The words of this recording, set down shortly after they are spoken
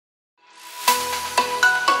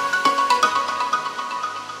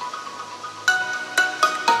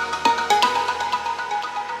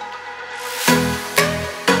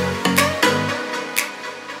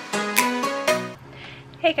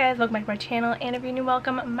Hey guys, welcome back to my channel, and if you're new,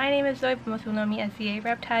 welcome. My name is Zoe, but most people know me as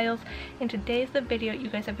ZAREPTILES, and today's the video you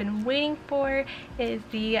guys have been waiting for is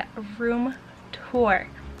the room tour.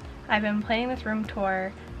 I've been planning this room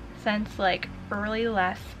tour since like early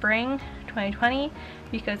last spring 2020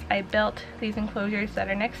 because I built these enclosures that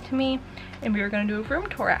are next to me and we were going to do a room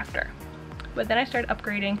tour after. But then I started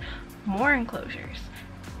upgrading more enclosures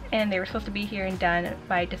and they were supposed to be here and done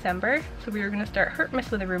by December, so we were going to start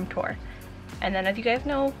𝘖𝙪𝙨 with a room tour. And then, as you guys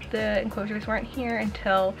know, the enclosures weren't here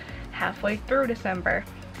until halfway through December,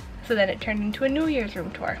 so then it turned into a New Year's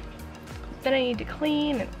room tour. Then I needed to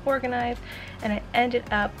clean and organize, and I ended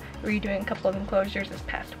up redoing a couple of enclosures this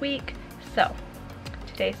past week. So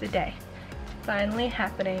today's the day. Finally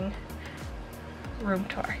happening, room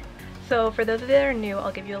tour. So for those of you that are new,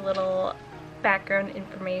 I'll give you a little background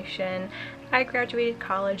information. I graduated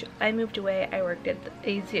college, I moved away, I worked at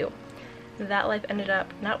a zoo. That life ended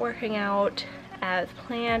up not working out as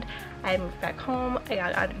planned. I moved back home. I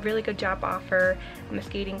got a really good job offer. I'm a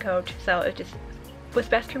skating coach, so it just was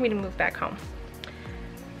best for me to move back home.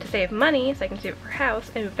 To save money, so I can save it for a house,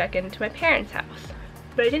 I moved back into my parents' house.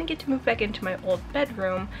 But I didn't get to move back into my old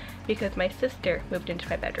bedroom because my sister moved into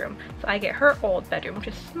my bedroom. So I get her old bedroom, which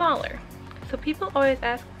is smaller. So people always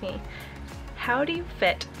ask me, how do you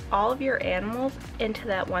fit all of your animals into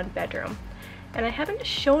that one bedroom? And I haven't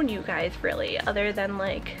shown you guys really, other than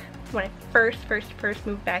like when I first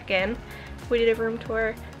moved back in, we did a room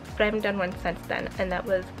tour, but I haven't done one since then, and that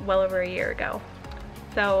was well over a year ago.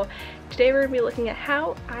 So today we're gonna be looking at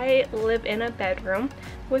how I live in a bedroom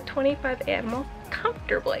with 25 animals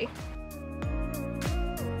comfortably.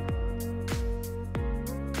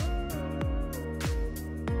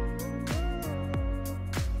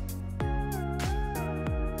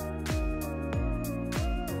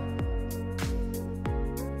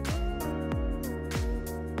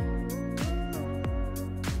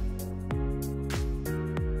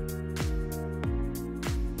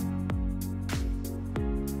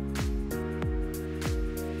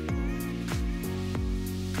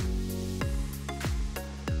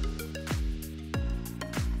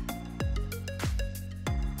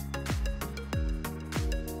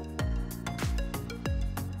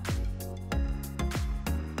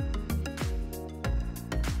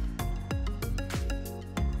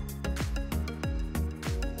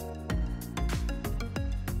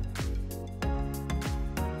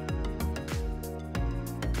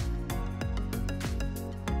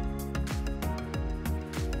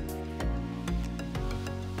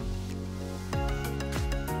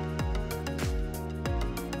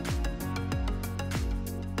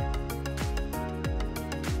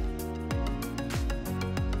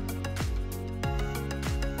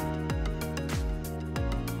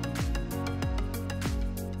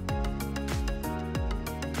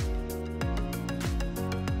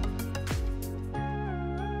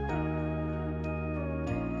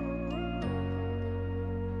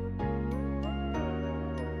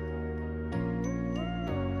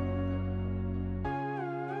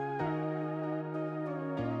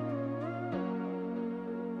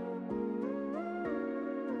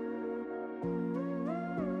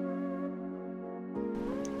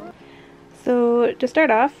 So to start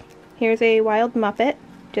off, here's a wild Muppet,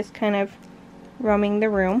 just kind of roaming the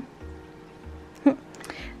room.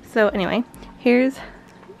 So anyway, here's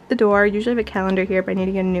the door. Usually I have a calendar here, but I need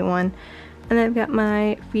to get a new one. And then I've got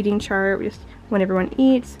my feeding chart, just when everyone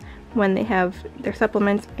eats, when they have their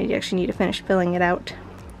supplements. I actually need to finish filling it out.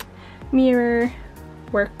 Mirror,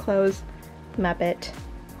 work clothes, Muppet.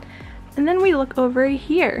 And then we look over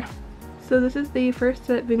here. So this is the first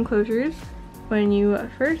set of enclosures. When you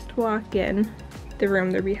first walk in the room,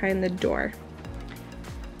 they're behind the door.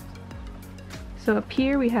 So up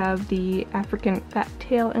here we have the African fat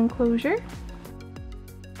tail enclosure.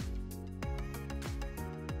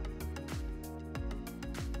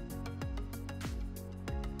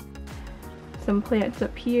 Some plants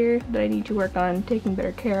up here that I need to work on taking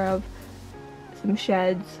better care of. Some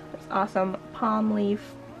sheds. This awesome palm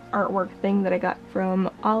leaf artwork thing that I got from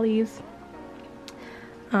Ollie's.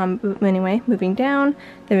 Anyway, moving down,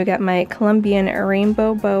 then we got my Colombian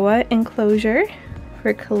rainbow boa enclosure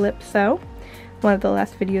for Calypso. One of the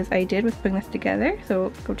last videos I did was putting this together,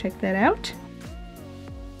 so go check that out.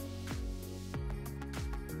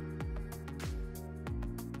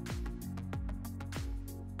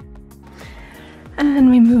 And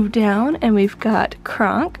we move down and we've got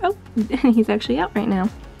Kronk. Oh, he's actually out right now.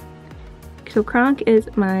 So Kronk is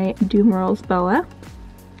my Dumerals boa.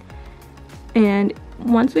 And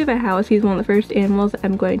once we have a house, he's one of the first animals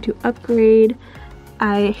I'm going to upgrade.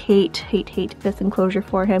 I hate this enclosure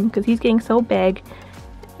for him because he's getting so big,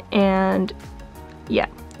 and yeah,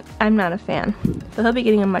 I'm not a fan. So he'll be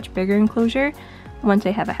getting a much bigger enclosure once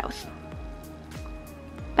I have a house.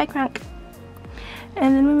 Bye, Kronk.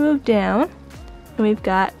 And then we move down and we've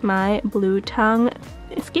got my blue tongue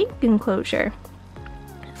skink enclosure.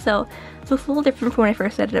 So it's a little different from when I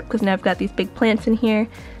first set it up because now I've got these big plants in here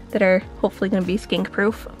that are hopefully going to be skink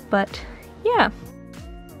proof, but yeah.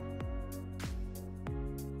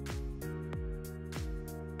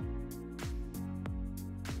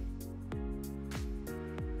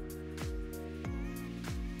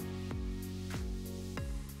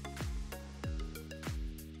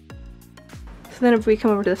 So then if we come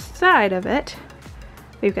over to the side of it,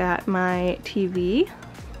 we've got my TV,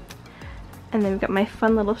 and then we've got my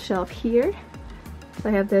fun little shelf here. So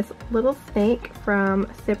I have this little snake from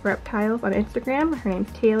ZAREPTILES on Instagram. Her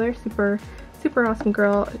name's Taylor, super awesome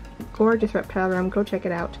girl, gorgeous reptile room, go check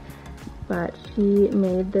it out. But she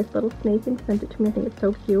made this little snake and sent it to me. I think it's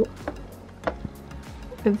so cute.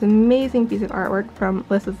 It's an amazing piece of artwork from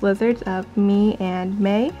Lissa's Lizards of me and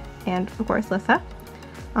May, and of course Lissa.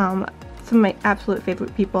 Some of my absolute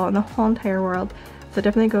favorite people in the whole entire world. So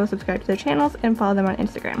definitely go subscribe to their channels and follow them on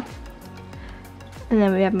Instagram. And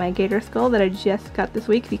then we have my gator skull that I just got this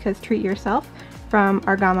week because treat yourself from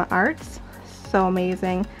Argama Arts. So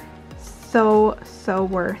amazing. So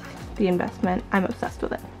worth the investment. I'm obsessed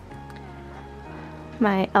with it.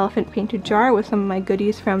 My elephant painted jar with some of my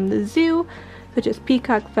goodies from the zoo, such as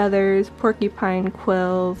peacock feathers, porcupine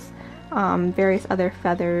quills, various other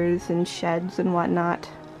feathers and sheds and whatnot.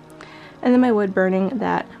 And then my wood burning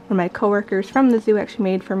that one of my coworkers from the zoo actually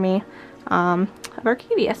made for me of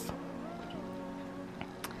Arcadius.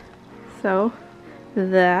 So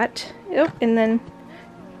that, and then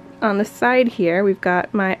on the side here we've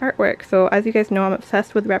got my artwork. So as you guys know, I'm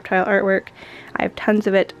obsessed with reptile artwork. I have tons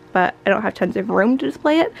of it, but I don't have tons of room to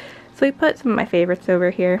display it. So we put some of my favorites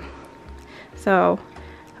over here. So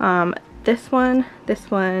this one,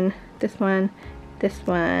 this one, this one, this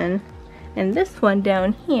one, and this one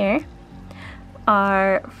down here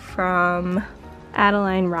are from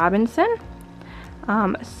Adeline Robinson.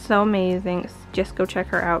 So amazing. Just go check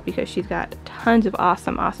her out because she's got tons of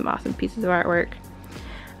awesome pieces of artwork.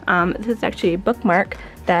 This is actually a bookmark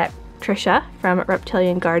that Trisha from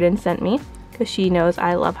Reptilian Garden sent me because she knows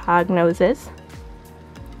I love hog noses.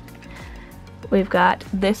 We've got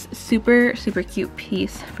this super cute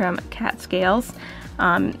piece from Cat Scales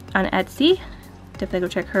on Etsy. Definitely go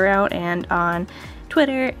check her out, and on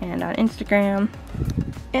Twitter and on Instagram.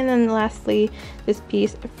 And then lastly, this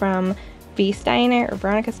piece from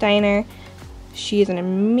Veronica Steiner. She is an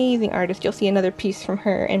amazing artist. You'll see another piece from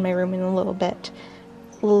her in my room in a little bit.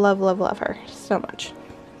 Love her so much.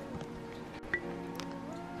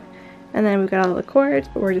 And then we've got all the cords,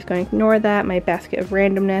 but we're just going to ignore that. My basket of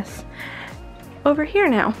randomness over here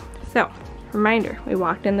now. So, reminder, we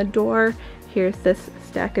walked in the door. Here's this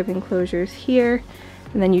stack of enclosures here,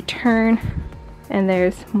 and then you turn and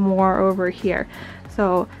there's more over here.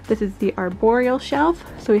 So this is the arboreal shelf.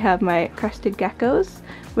 So we have my crested geckos,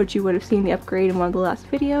 which you would have seen the upgrade in one of the last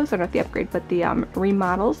videos, or not the upgrade, but the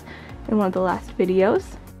remodels in one of the last videos.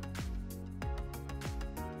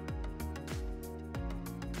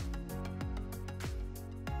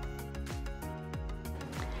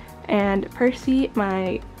 And Percy,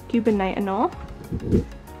 my Cuban night anole. You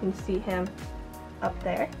can see him up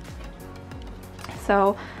there.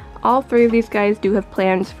 So all three of these guys do have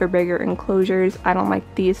plans for bigger enclosures. I don't like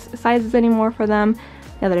these sizes anymore for them.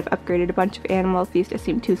 Now that I've upgraded a bunch of animals, these just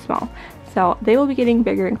seem too small. So they will be getting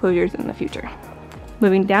bigger enclosures in the future.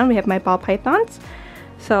 Moving down, we have my ball pythons.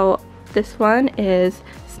 So this one is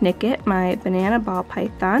Snicket, my banana ball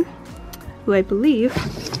python, who I believe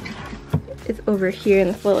is over here in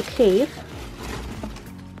this little cave.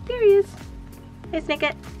 There he is. Hey,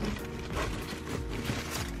 Snicket.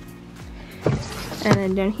 And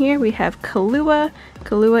then down here we have Kahlua.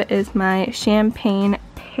 Kahlua is my champagne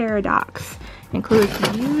paradox. And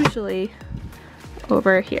Kalua's usually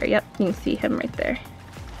over here. Yep, you can see him right there.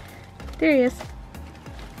 There he is.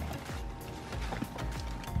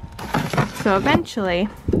 So eventually,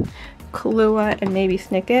 Kahlua and maybe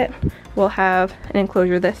Snicket will have an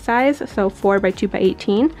enclosure this size, so 4 by 2 by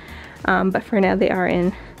 18. But for now they are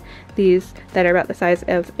in these that are about the size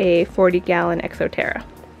of a 40-gallon Exoterra.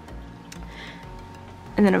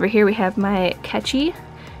 And then over here we have my Ketchy.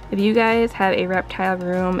 If you guys have a reptile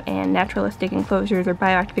room and naturalistic enclosures or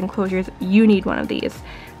bioactive enclosures, you need one of these.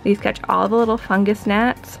 These catch all the little fungus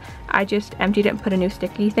gnats. I just emptied it and put a new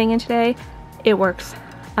sticky thing in today. It works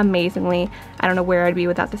amazingly. I don't know where I'd be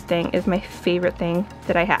without this thing. It's my favorite thing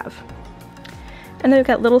that I have. And then we've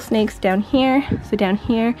got little snakes down here. So down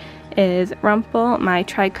here is Rumple, my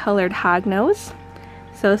tricolored hognose.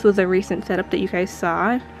 So this was a recent setup that you guys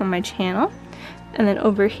saw on my channel. And then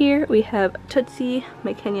over here we have Tootsie,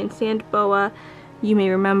 my Kenyan sand boa. You may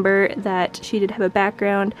remember that she did have a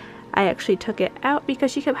background. I actually took it out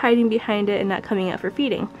because she kept hiding behind it and not coming out for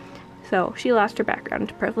feeding. So she lost her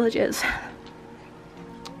background privileges.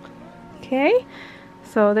 Okay,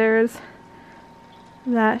 so there's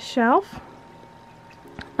that shelf.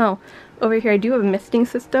 Oh, over here I do have a misting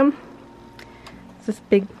system. It's this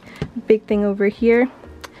big thing over here.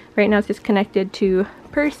 Right now it's just connected to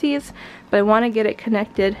Percy's, but I want to get it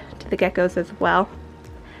connected to the geckos as well.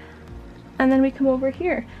 And then we come over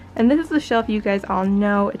here, and this is the shelf you guys all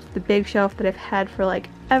know. It's the big shelf that I've had for like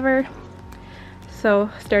ever. So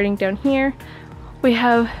starting down here, we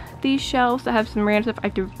have these shelves that have some random stuff. I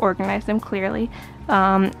have to organize them clearly.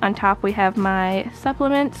 On top we have my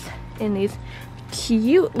supplements in these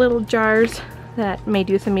cute little jars that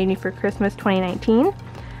Medusa made me for Christmas 2019.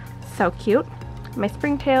 So cute. My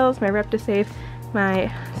springtails, my ReptiSafe,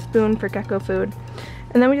 my spoon for gecko food.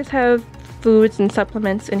 And then we just have foods and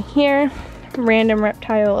supplements in here. Random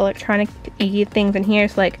reptile electronic-y things in here.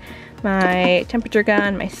 So like my temperature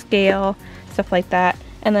gun, my scale, stuff like that.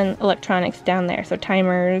 And then electronics down there. So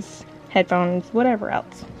timers, headphones, whatever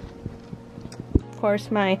else. Of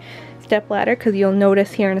course my step ladder, because you'll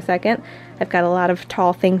notice here in a second, I've got a lot of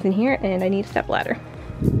tall things in here and I need a step ladder.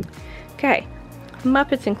 Okay.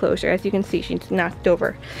 Muppets enclosure. As you can see, she's knocked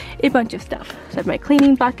over a bunch of stuff. So I have my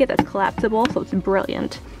cleaning bucket that's collapsible, so it's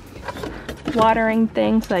brilliant. Watering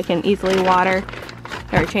thing, so I can easily water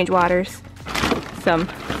or change waters. Some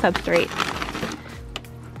substrate.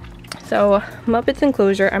 So Muppets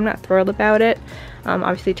enclosure, I'm not thrilled about it.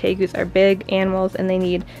 Obviously tegus are big animals and they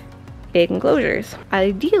need big enclosures.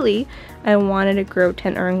 Ideally, I wanted a grow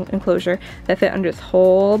tent or enclosure that fit under this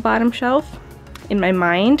whole bottom shelf. In my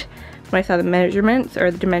mind, when I saw the measurements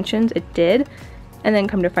or the dimensions, it did. And then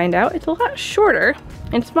come to find out, it's a lot shorter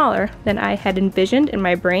and smaller than I had envisioned in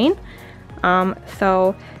my brain.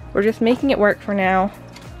 So we're just making it work for now.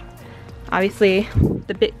 Obviously,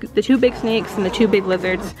 the two big snakes and the two big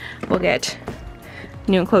lizards will get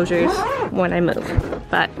new enclosures when I move.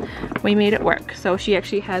 But we made it work. So she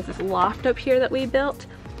actually has this loft up here that we built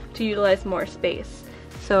to utilize more space.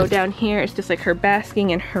 So down here, it's just like her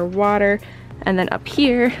basking and her water. And then up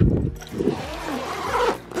here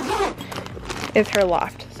is her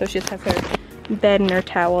loft. So she just has her bed and her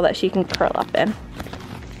towel that she can curl up in.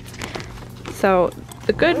 So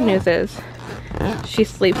the good news is she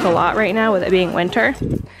sleeps a lot right now with it being winter.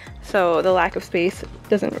 So the lack of space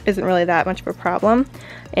isn't really that much of a problem.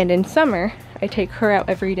 And in summer, I take her out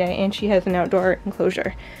every day and she has an outdoor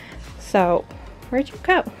enclosure. So where'd you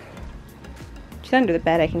go? She's under the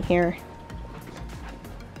bed, I can hear her.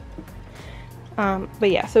 But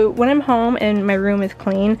yeah, so when I'm home and my room is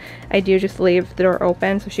clean, I do just leave the door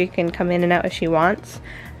open so she can come in and out as she wants,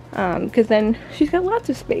 because then she's got lots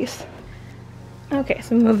of space. Okay,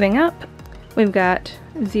 so moving up, we've got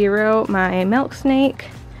Zero, my milk snake.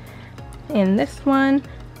 In this one,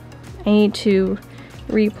 I need to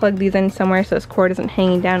re-plug these in somewhere so this cord isn't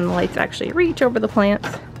hanging down and the lights actually reach over the plants.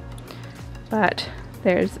 But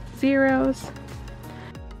there's Zero's.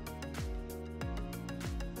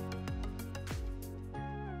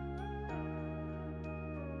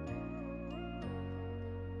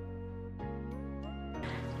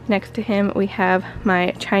 Next to him we have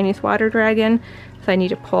my Chinese water dragon, so I need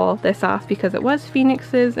to pull this off because it was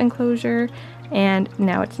Phoenix's enclosure and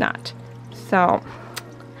now it's not. So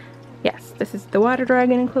yes, this is the water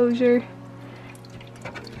dragon enclosure.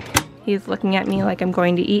 He's looking at me like I'm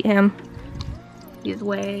going to eat him. He's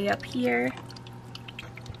way up here.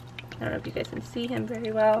 I don't know if you guys can see him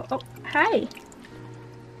very well. Oh, hi!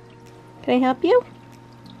 Can I help you?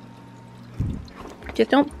 Just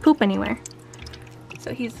don't poop anywhere.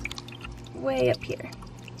 So he's way up here.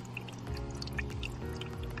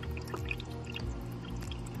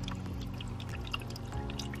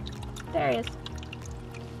 There he is.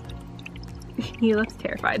 He looks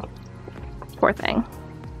terrified. Poor thing.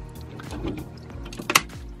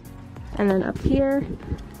 And then up here,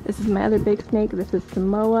 this is my other big snake. This is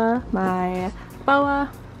Samoa, my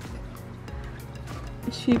boa.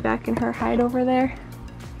 Is she back in her hide over there?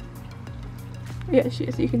 Yeah, she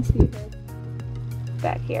is. You can see her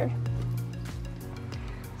back here.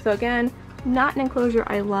 So again, not an enclosure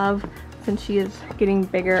I love since she is getting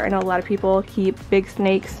bigger. I know a lot of people keep big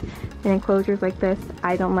snakes in enclosures like this.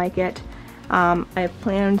 I don't like it. I have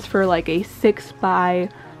plans for like a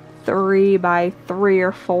 6x3 by 3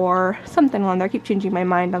 or 4, something along there. I keep changing my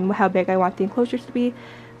mind on how big I want the enclosures to be,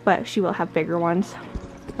 but she will have bigger ones,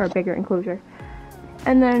 or a bigger enclosure.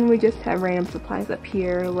 And then we just have random supplies up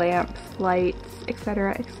here, lamps, lights,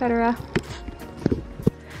 etc, etc.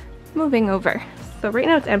 Moving over. So right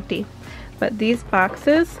now it's empty, but these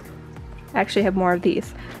boxes actually have more of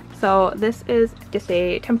these. So this is just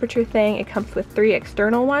a temperature thing. It comes with 3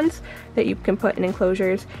 external ones that you can put in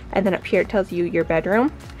enclosures, and then up here it tells you your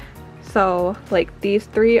bedroom. So like these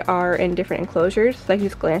 3 are in different enclosures, so I can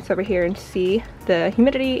just glance over here and see the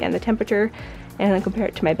humidity and the temperature and then compare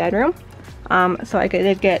it to my bedroom. So I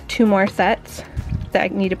could get 2 more sets that I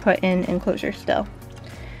need to put in enclosures still.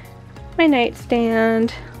 My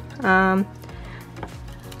nightstand,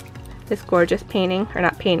 this gorgeous painting, or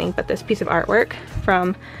not painting, but this piece of artwork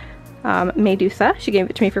from Medusa. She gave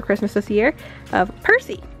it to me for Christmas this year, of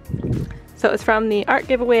Percy. So it's from the art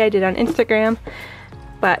giveaway I did on Instagram,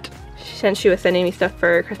 but since she was sending me stuff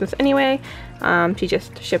for Christmas anyway, she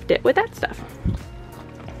just shipped it with that stuff.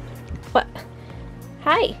 What?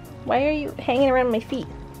 Hi! Why are you hanging around my feet?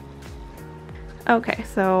 Okay,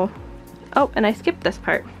 so, oh, and I skipped this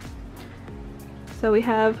part. So we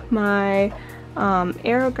have my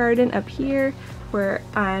arrow garden up here where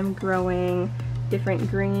I'm growing different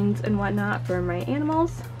greens and whatnot for my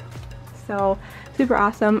animals. So super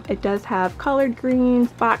awesome. It does have colored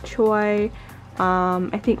greens, bok choy,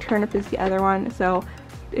 I think turnip is the other one. So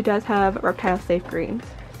it does have reptile safe greens.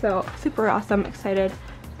 So super awesome, excited.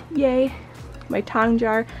 Yay. My tong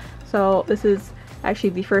jar. So this is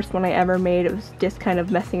actually the first one I ever made. It was just kind of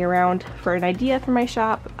messing around for an idea for my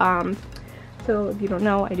shop. So if you don't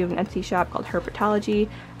know, I do have an Etsy shop called Herpetology.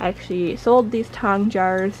 I actually sold these tong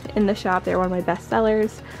jars in the shop. They're one of my best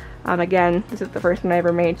sellers. Again, this is the first one I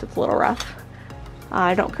ever made, so it's a little rough.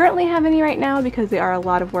 I don't currently have any right now because they are a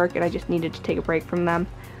lot of work and I just needed to take a break from them.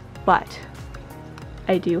 But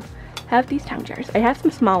I do have these tong jars. I have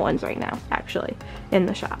some small ones right now, actually, in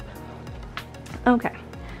the shop. Okay.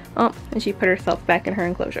 Oh, and she put herself back in her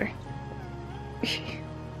enclosure.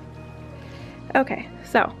 Okay,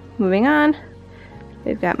 so moving on.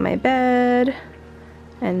 We've got my bed,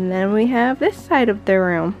 and then we have this side of the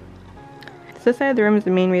room. This side of the room is the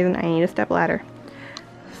main reason I need a stepladder.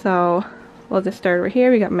 So we'll just start over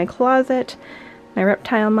here. We got my closet, my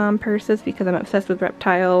reptile mom purses because I'm obsessed with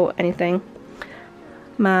reptile anything.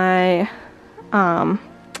 My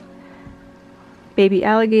baby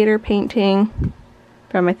alligator painting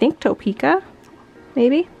from I think Topeka,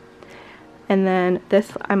 maybe. And then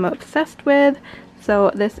this I'm obsessed with.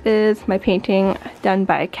 So this is my painting done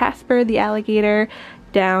by Casper the alligator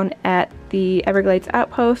down at the Everglades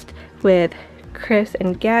outpost with Chris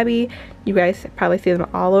and Gabby. You guys probably see them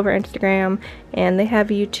all over Instagram, and they have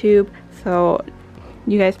YouTube, so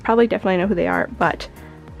you guys probably definitely know who they are, but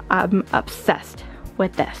I'm obsessed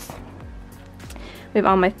with this. We have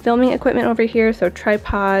all my filming equipment over here, so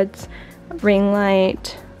tripods, ring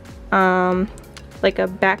light, like a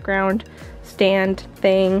background stand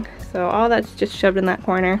thing. So all that's just shoved in that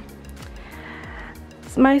corner.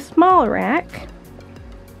 It's my small rack.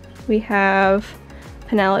 We have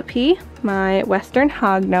Penelope, my western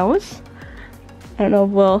hognose. I don't know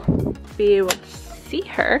if we'll be able to see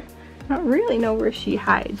her. I don't really know where she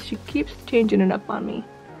hides. She keeps changing it up on me.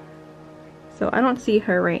 So I don't see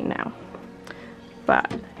her right now.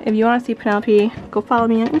 But if you want to see Penelope, go follow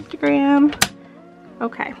me on Instagram.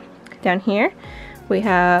 Okay, down here we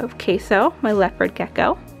have Queso, my leopard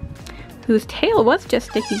gecko, whose tail was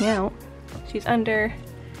just sticking out. She's under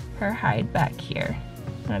her hide back here.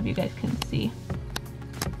 I don't know if you guys can see.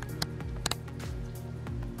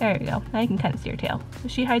 There you go. Now you can kind of see her tail. So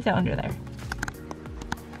she hides out under there.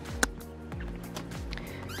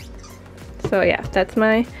 So yeah, that's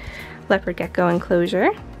my leopard gecko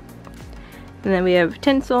enclosure. And then we have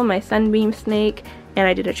Tinsel, my sunbeam snake, and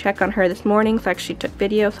I did a check on her this morning, so I actually took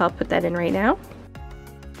video, so I'll put that in right now.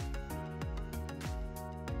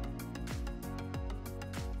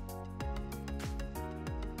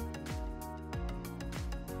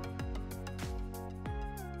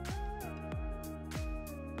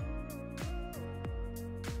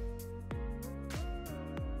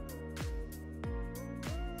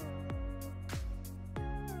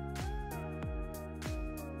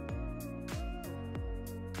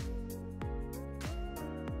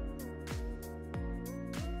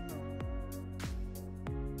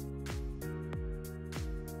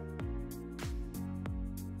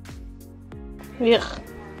 Ugh.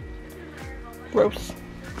 Gross.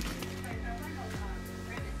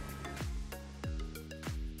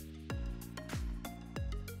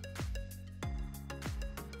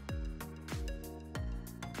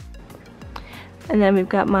 And then we've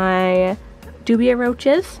got my dubia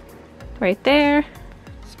roaches right there.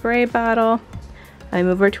 Spray bottle. I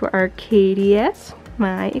move over to Arcadius,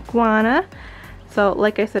 my iguana. So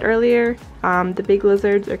like I said earlier, the big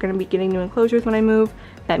lizards are going to be getting new enclosures when I move.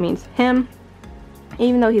 That means him.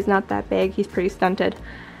 Even though he's not that big, he's pretty stunted.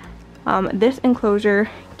 This enclosure,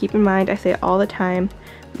 keep in mind, I say it all the time,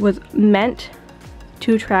 was meant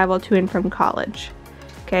to travel to and from college.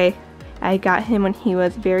 Okay, I got him when he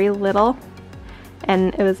was very little,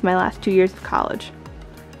 and it was my last 2 years of college.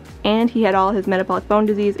 And he had all his metabolic bone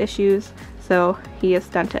disease issues, so he is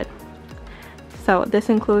stunted. So this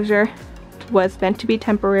enclosure was meant to be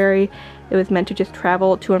temporary. It was meant to just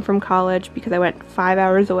travel to and from college because I went 5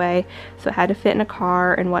 hours away, so it had to fit in a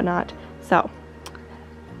car and whatnot. So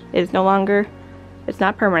it is no longer, it's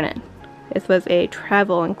not permanent. This was a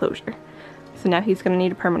travel enclosure. So now he's gonna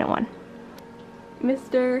need a permanent one.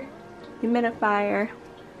 Mr. Humidifier,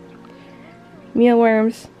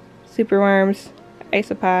 mealworms, superworms,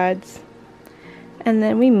 isopods, and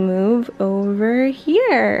then we move over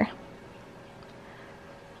here.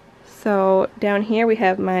 So down here we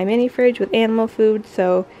have my mini fridge with animal food,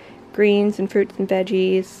 so greens and fruits and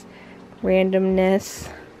veggies, randomness,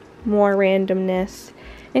 more randomness,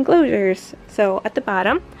 enclosures. So at the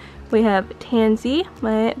bottom we have Tansy,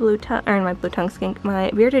 my blue-tongue skink,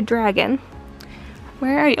 my bearded dragon.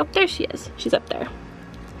 Where are you? Oh, there she is. She's up there.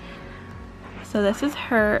 So this is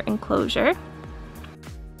her enclosure.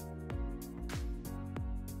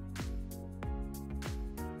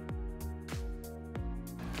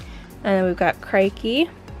 And then we've got Crikey,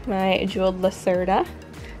 my 𝘎𝙪𝙨,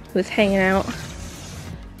 who's hanging out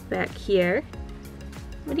back here.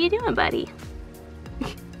 What are you doing, buddy?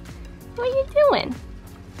 What are you doing?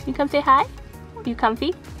 You come say hi? You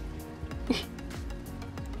comfy?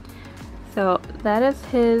 So that is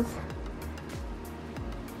his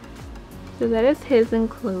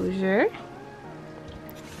enclosure.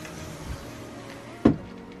 And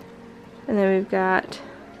then we've got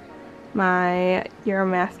my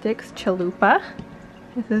Uromastyx chalupa.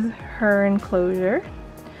 This is her enclosure.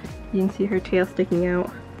 You can see her tail sticking out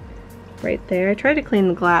right there. I tried to clean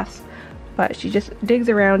the glass, but she just digs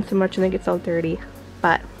around so much and then gets all dirty.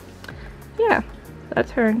 But yeah,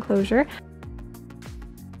 that's her enclosure.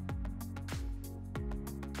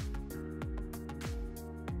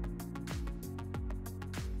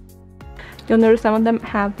 You'll notice some of them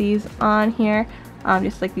have these on here,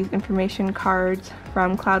 just like these information cards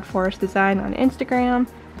from Cloud Forest Design on Instagram.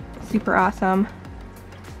 Super awesome.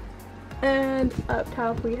 And up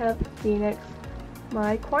top we have Phoenix,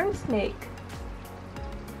 my corn snake.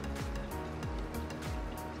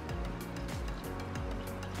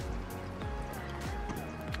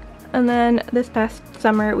 And then this past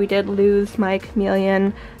summer we did lose my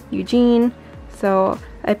chameleon Eugene, so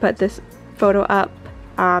I put this photo up.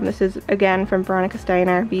 This is again from Veronica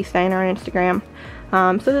Steiner, B Steiner on Instagram.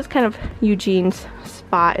 So this is kind of Eugene's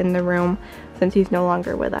spot in the room since he's no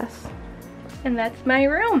longer with us. And that's my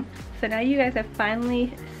room. So now you guys have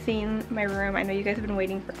finally seen my room. I know you guys have been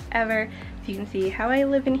waiting forever, so you can see how I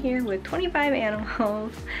live in here with 25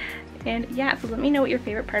 animals. And yeah, so let me know what your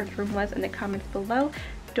favorite part of the room was in the comments below.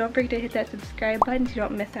 Don't forget to hit that subscribe button so you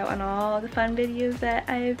don't miss out on all the fun videos that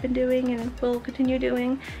I've been doing and will continue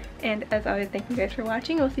doing. And as always, thank you guys for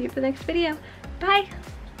watching. We'll see you for the next video. Bye!